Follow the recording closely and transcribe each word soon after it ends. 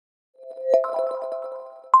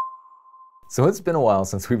So it's been a while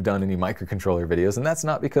since we've done any microcontroller videos, and that's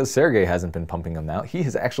not because Sergey hasn't been pumping them out. He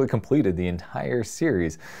has actually completed the entire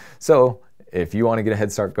series. So if you want to get a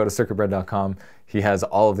head start, go to CircuitBread.com. He has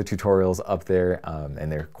all of the tutorials up there,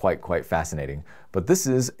 and they're quite fascinating. But this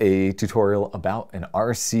is a tutorial about an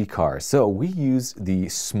RC car. So we use the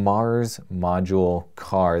SMARS module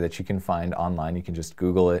car that you can find online. You can just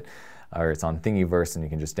Google it, or it's on Thingiverse, and you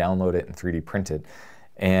can just download it and 3D print it.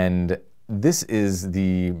 And this is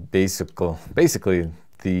the basically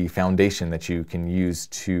the foundation that you can use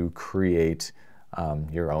to create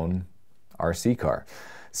your own RC car.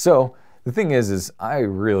 So the thing is I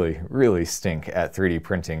really stink at 3D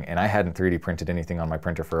printing, and I hadn't 3D printed anything on my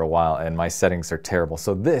printer for a while, and my settings are terrible.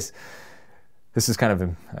 So this is kind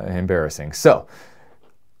of embarrassing. So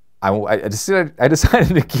I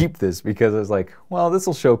decided to keep this because I was like, well, this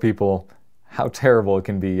will show people how terrible it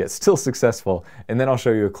can be, yet still successful. And then I'll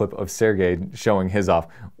show you a clip of Sergey showing his off,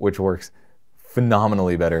 which works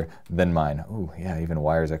phenomenally better than mine. Ooh, yeah, even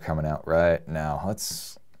wires are coming out right now.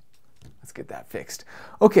 Let's get that fixed.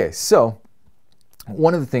 Okay, so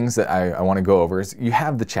one of the things that I want to go over is you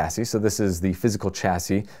have the chassis. So this is the physical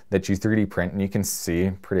chassis that you 3D print, and you can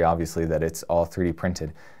see pretty obviously that it's all 3D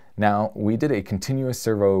printed. Now, we did a continuous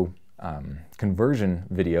servo conversion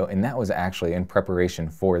video, and that was actually in preparation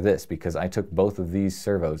for this because I took both of these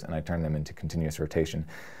servos and I turned them into continuous rotation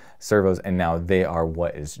servos, and now they are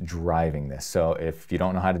what is driving this. So if you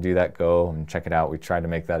don't know how to do that, go and check it out. We tried to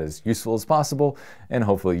make that as useful as possible, and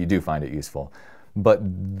hopefully you do find it useful. But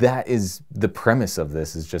that is the premise of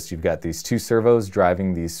this, is just you've got these two servos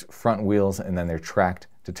driving these front wheels, and then they're tracked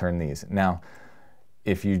to turn these. Now,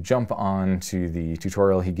 if you jump on to the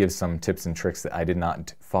tutorial, he gives some tips and tricks that I did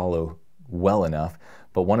not follow well enough.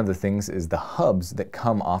 But one of the things is the hubs that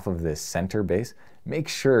come off of this center base, make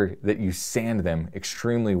sure that you sand them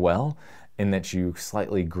extremely well and that you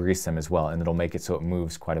slightly grease them as well, and it'll make it so it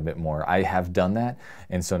moves quite a bit more. I have done that,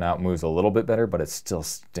 and so now it moves a little bit better, but it still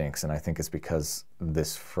stinks, and I think it's because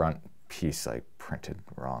this front piece I printed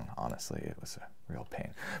wrong. Honestly, it was a real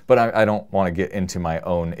pain. But I don't want to get into my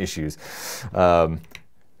own issues.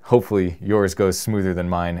 Hopefully yours goes smoother than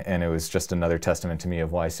mine, and it was just another testament to me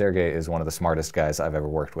of why Sergey is one of the smartest guys I've ever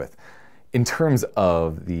worked with. In terms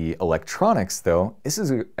of the electronics though, this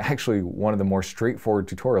is actually one of the more straightforward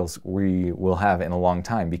tutorials we will have in a long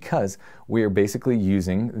time, because we are basically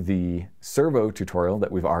using the servo tutorial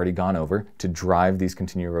that we've already gone over to drive these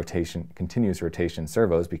continuous rotation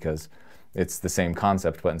servos, because it's the same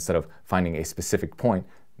concept, but instead of finding a specific point,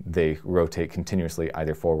 they rotate continuously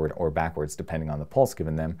either forward or backwards depending on the pulse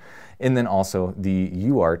given them. And then also the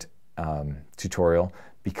UART tutorial,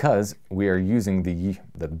 because we are using the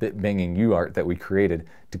bit banging UART that we created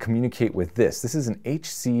to communicate with this. This is an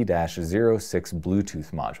HC-06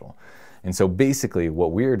 Bluetooth module. And so basically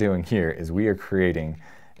what we are doing here is we are creating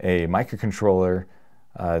a microcontroller,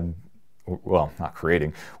 well, not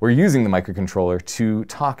creating, we're using the microcontroller to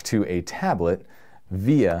talk to a tablet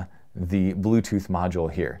via the Bluetooth module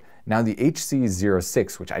here. Now the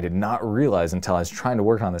HC06, which I did not realize until I was trying to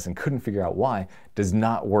work on this and couldn't figure out why, does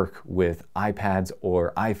not work with iPads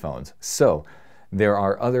or iPhones. So there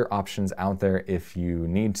are other options out there if you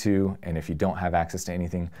need to, and if you don't have access to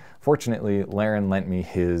anything. Fortunately, Laren lent me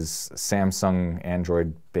his Samsung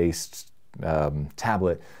Android-based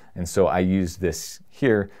tablet, and so I used this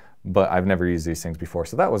here, but I've never used these things before,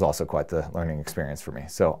 so that was also quite the learning experience for me.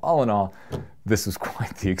 So all in all, this was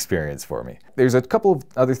quite the experience for me. There's a couple of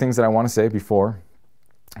other things that I want to say before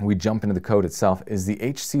we jump into the code itself. Is the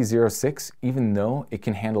HC06, even though it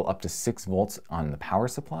can handle up to 6 volts on the power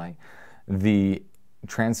supply, the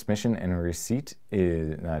transmission and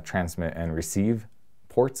transmit and receive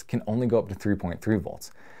ports can only go up to 3.3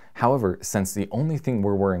 volts. However, since the only thing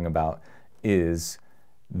we're worrying about is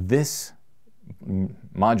this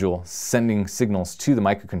module sending signals to the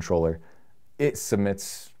microcontroller, it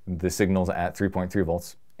submits the signals at 3.3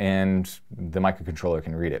 volts and the microcontroller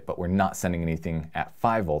can read it, but we're not sending anything at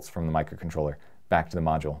 5 volts from the microcontroller back to the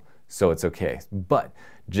module, so it's okay. But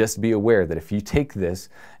just be aware that if you take this,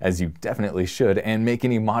 as you definitely should, and make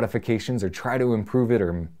any modifications or try to improve it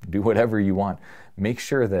or do whatever you want, make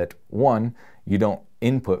sure that, one, you don't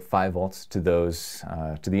input 5 volts to those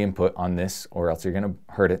to the input on this, or else you're going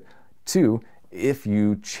to hurt it. 2, if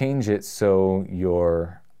you change it so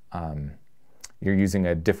you're using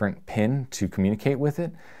a different pin to communicate with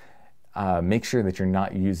it, make sure that you're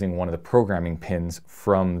not using one of the programming pins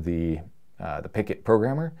from the PIC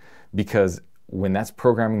programmer, because when that's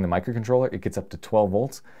programming the microcontroller, it gets up to 12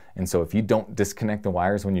 volts. And so if you don't disconnect the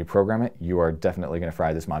wires when you program it, you are definitely going to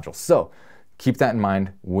fry this module. So keep that in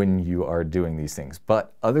mind when you are doing these things.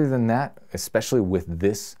 But other than that, especially with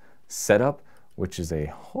this setup, which is a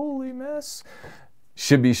holy mess.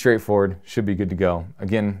 Should be straightforward, should be good to go.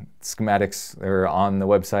 Again, schematics are on the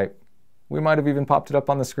website. We might have even popped it up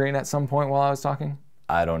on the screen at some point while I was talking.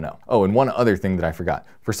 I don't know. Oh, and one other thing that I forgot.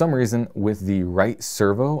 For some reason, with the right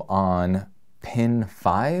servo on pin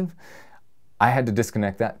 5, I had to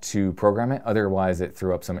disconnect that to program it. Otherwise, it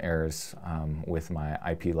threw up some errors with my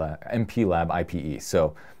MPLAB IPE.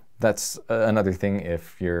 So that's another thing.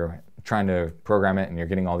 If you're trying to program it and you're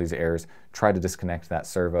getting all these errors, try to disconnect that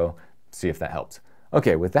servo, see if that helps.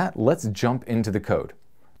 Okay, with that, let's jump into the code.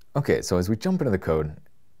 Okay, so as we jump into the code,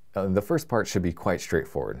 the first part should be quite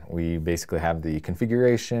straightforward. We basically have the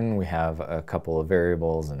configuration, we have a couple of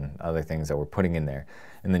variables and other things that we're putting in there.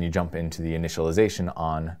 And then you jump into the initialization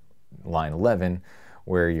on line 11,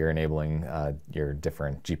 where you're enabling your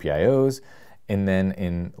different GPIOs. And then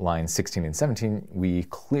in line 16 and 17, we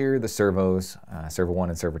clear the servos, servo 1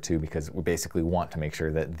 and servo 2, because we basically want to make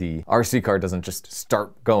sure that the RC car doesn't just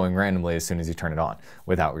start going randomly as soon as you turn it on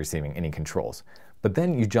without receiving any controls. But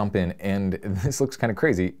then you jump in, and this looks kind of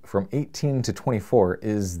crazy. From 18 to 24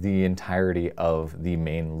 is the entirety of the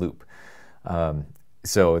main loop.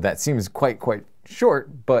 So that seems quite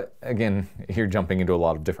short, but again, you're jumping into a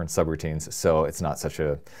lot of different subroutines, so it's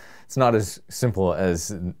not as simple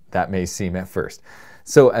as that may seem at first.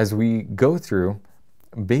 So as we go through,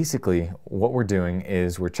 basically what we're doing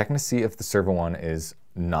is we're checking to see if the servo 1 is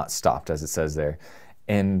not stopped, as it says there,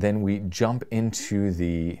 and then we jump into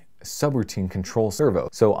the subroutine control servo.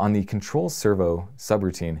 So on the control servo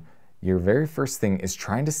subroutine, your very first thing is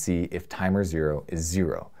trying to see if timer 0 is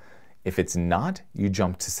 0. If it's not, you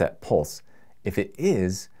jump to set pulse. If it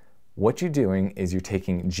is, what you're doing is you're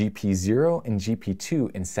taking GP0 and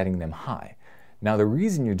GP2 and setting them high. Now the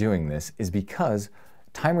reason you're doing this is because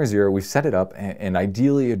timer 0, we've set it up, and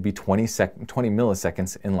ideally it'd be 20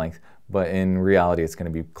 milliseconds in length, but in reality it's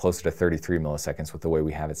going to be closer to 33 milliseconds with the way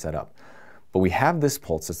we have it set up. But we have this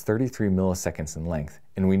pulse that's 33 milliseconds in length,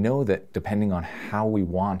 and we know that depending on how we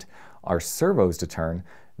want our servos to turn,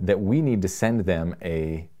 that we need to send them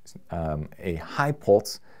a high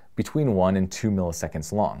pulse between 1 and 2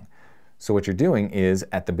 milliseconds long. So what you're doing is,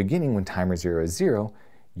 at the beginning when timer 0 is 0,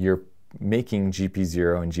 you're making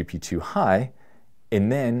GP0 and GP2 high,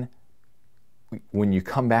 and then when you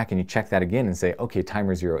come back and you check that again and say, okay,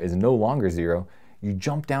 timer 0 is no longer 0, you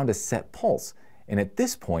jump down to set pulse. And at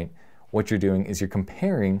this point, what you're doing is you're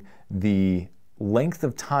comparing the length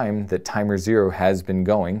of time that timer 0 has been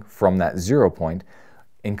going from that 0 point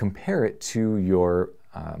and compare it to your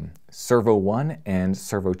servo 1 and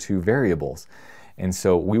servo 2 variables. And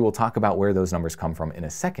so we will talk about where those numbers come from in a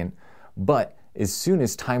second, but as soon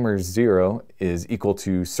as timer 0 is equal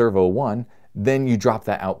to servo 1, then you drop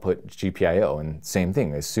that output GPIO, and same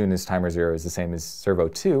thing, as soon as timer 0 is the same as servo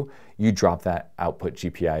 2, you drop that output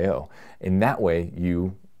GPIO. And that way,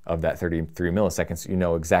 of that 33 milliseconds, you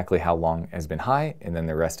know exactly how long has been high, and then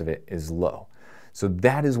the rest of it is low. So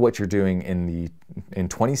that is what you're doing in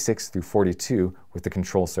 26 through 42 with the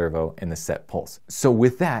control servo and the set pulse. So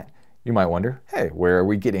with that, you might wonder, hey, where are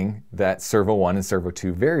we getting that servo 1 and servo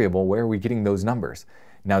 2 variable? Where are we getting those numbers?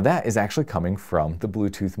 Now that is actually coming from the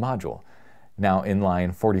Bluetooth module. Now in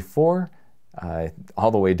line 44,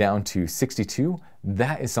 all the way down to 62,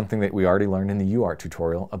 that is something that we already learned in the UART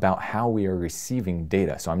tutorial about how we are receiving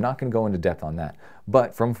data. So I'm not going to go into depth on that,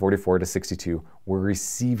 but from 44 to 62, we're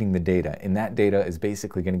receiving the data, and that data is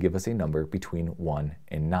basically going to give us a number between 1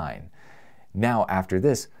 and 9. Now after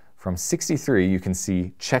this, from 63, you can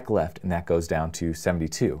see check left, and that goes down to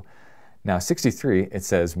 72. Now 63, it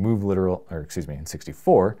says move literal, or excuse me, in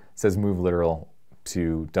 64, it says move literal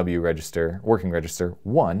to W register, working register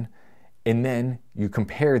 1, and then you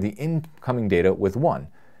compare the incoming data with 1.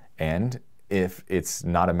 And if it's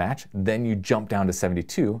not a match, then you jump down to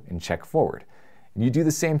 72 and check forward. And you do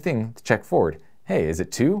the same thing to check forward. Hey, is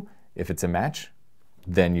it 2? If it's a match,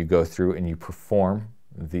 then you go through and you perform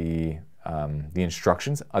the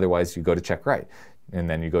instructions. Otherwise, you go to check right, and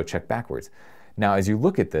then you go check backwards. Now, as you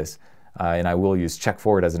look at this, and I will use check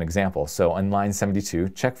forward as an example. So on line 72,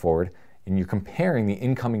 check forward, and you're comparing the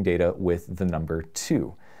incoming data with the number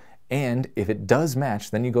 2. And if it does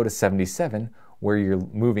match, then you go to 77, where you're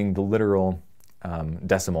moving the literal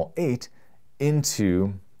decimal 8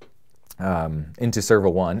 into servo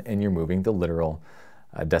 1, and you're moving the literal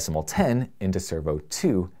decimal 10 into servo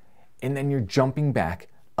 2, and then you're jumping back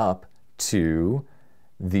up to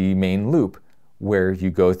the main loop, where you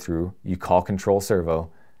go through, you call control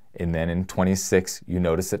servo, and then in 26, you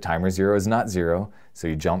notice that timer 0 is not 0, so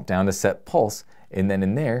you jump down to set pulse, and then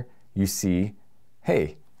in there, you see,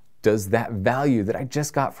 hey, does that value that I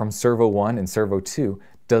just got from servo 1 and servo 2,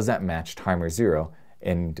 does that match timer 0?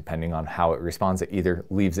 And depending on how it responds, it either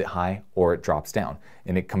leaves it high or it drops down.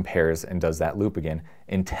 And it compares and does that loop again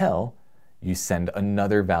until you send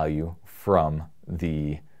another value from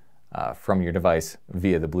your device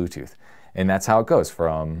via the Bluetooth. And that's how it goes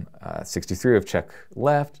from 63 of check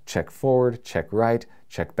left, check forward, check right,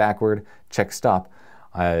 check backward, check stop,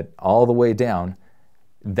 all the way down.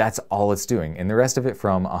 That's all it's doing. And the rest of it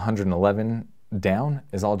from 111 down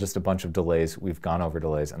is all just a bunch of delays. We've gone over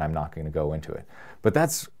delays and I'm not going to go into it. But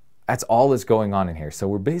that's all that's going on in here. So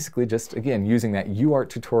we're basically just, again, using that UART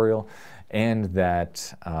tutorial and that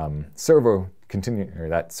servo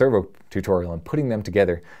tutorial and putting them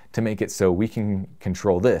together to make it so we can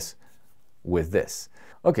control this with this.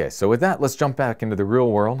 Okay, so with that, let's jump back into the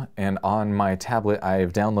real world. And on my tablet, I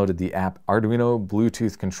have downloaded the app Arduino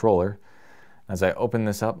Bluetooth Controller. As I open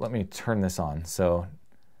this up, let me turn this on. So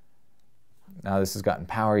now this has gotten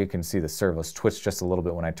power. You can see the servos twitch just a little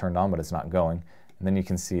bit when I turned on, but it's not going. And then you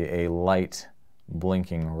can see a light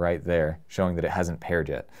blinking right there, showing that it hasn't paired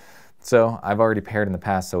yet. So I've already paired in the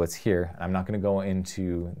past, so it's here. I'm not going to go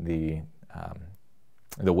into the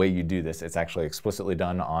way you do this. It's actually explicitly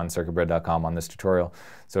done on CircuitBread.com on this tutorial.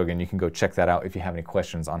 So again, you can go check that out if you have any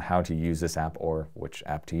questions on how to use this app or which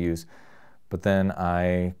app to use. But then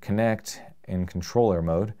I connect in controller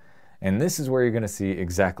mode, and this is where you're going to see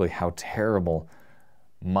exactly how terrible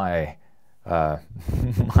my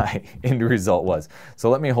my end result was. So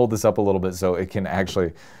let me hold this up a little bit so it can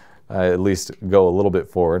actually at least go a little bit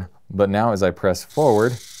forward. But now as I press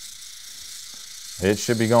forward, it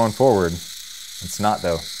should be going forward. It's not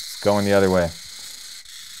though. It's going the other way.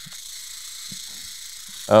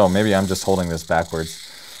 Oh, maybe I'm just holding this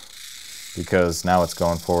backwards because now it's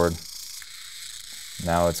going forward.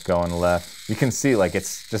 Now it's going left. You can see like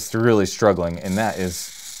it's just really struggling, and that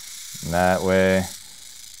is that way.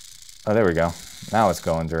 Oh, there we go. Now it's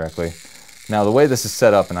going directly. Now the way this is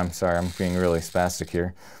set up, and I'm sorry, I'm being really spastic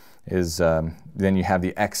here, is then you have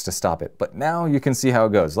the X to stop it. But now you can see how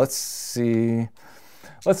it goes. Let's see.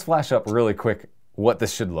 Let's flash up really quick what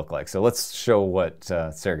this should look like. So let's show what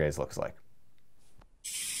Sergey's looks like.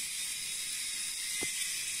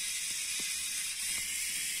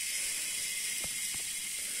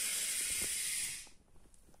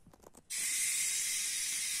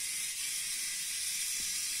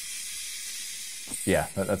 Yeah,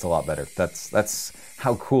 that's a lot better. That's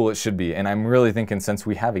how cool it should be. And I'm really thinking, since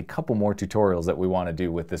we have a couple more tutorials that we want to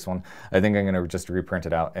do with this one, I think I'm going to just reprint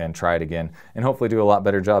it out and try it again and hopefully do a lot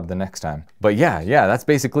better job the next time. But yeah, that's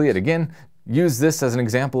basically it. Again, use this as an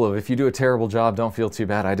example of if you do a terrible job, don't feel too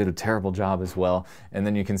bad. I did a terrible job as well. And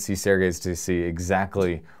then you can see Sergey's to see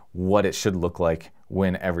exactly what it should look like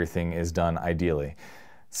when everything is done ideally.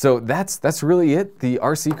 So that's really it. The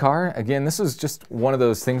RC car, again, this is just one of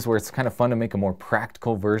those things where it's kind of fun to make a more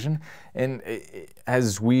practical version. And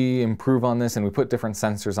as we improve on this and we put different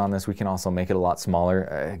sensors on this, we can also make it a lot smaller.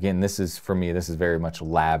 Again, this is, for me, this is very much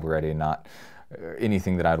lab ready, not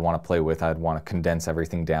anything that I'd want to play with. I'd want to condense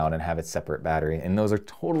everything down and have it separate battery. And those are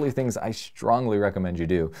totally things I strongly recommend you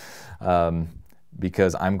do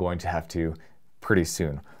because I'm going to have to pretty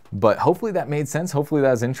soon. But hopefully that made sense. Hopefully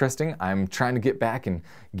that was interesting. I'm trying to get back and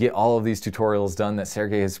get all of these tutorials done that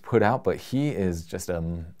Sergey has put out, but he is just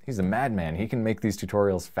he's a madman. He can make these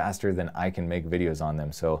tutorials faster than I can make videos on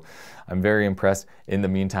them. So I'm very impressed. In the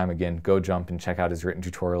meantime, again, go jump and check out his written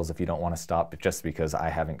tutorials if you don't want to stop just because I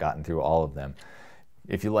haven't gotten through all of them.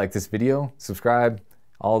 If you like this video, subscribe,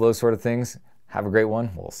 all those sort of things. Have a great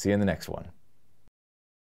one. We'll see you in the next one.